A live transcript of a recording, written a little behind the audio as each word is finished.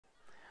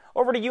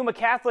Over to Yuma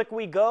Catholic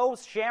we go.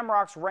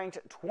 Shamrocks ranked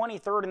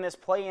 23rd in this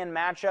play-in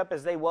matchup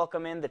as they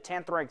welcome in the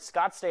 10th-ranked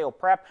Scottsdale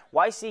Prep.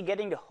 YC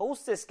getting to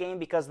host this game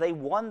because they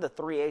won the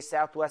 3A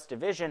Southwest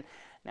Division.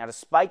 Now,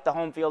 despite the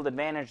home field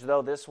advantage,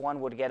 though, this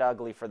one would get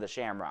ugly for the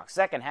Shamrocks.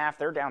 Second half,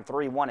 they're down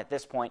 3-1 at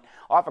this point.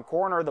 Off a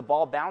corner, the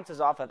ball bounces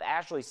off of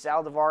Ashley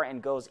Saldivar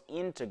and goes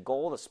into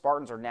goal. The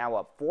Spartans are now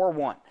up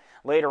 4-1.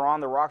 Later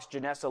on, the Rocks'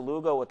 Janessa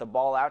Lugo with the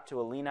ball out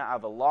to Alina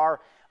Avalar.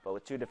 But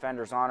with two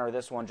defenders on her,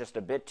 this one just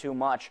a bit too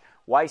much.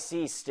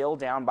 YC still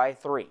down by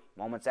 3.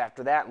 Moments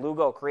after that,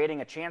 Lugo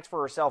creating a chance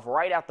for herself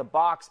right out the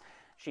box.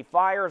 She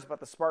fires, but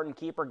the Spartan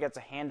keeper gets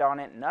a hand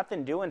on it.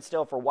 Nothing doing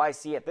still for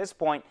YC at this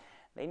point.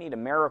 They need a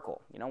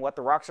miracle. You know what?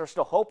 The Rocks are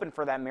still hoping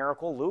for that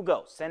miracle.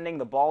 Lugo sending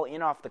the ball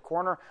in off the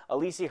corner.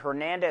 Alicia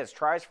Hernandez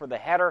tries for the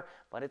header,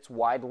 but it's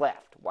wide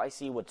left.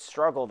 YC would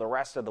struggle the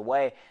rest of the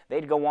way.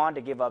 They'd go on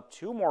to give up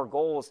 2 more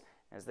goals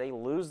as they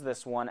lose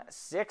this one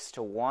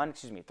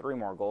 6-1. 3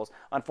 more goals.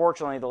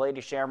 Unfortunately, the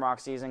Lady Shamrock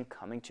season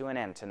coming to an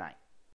end tonight.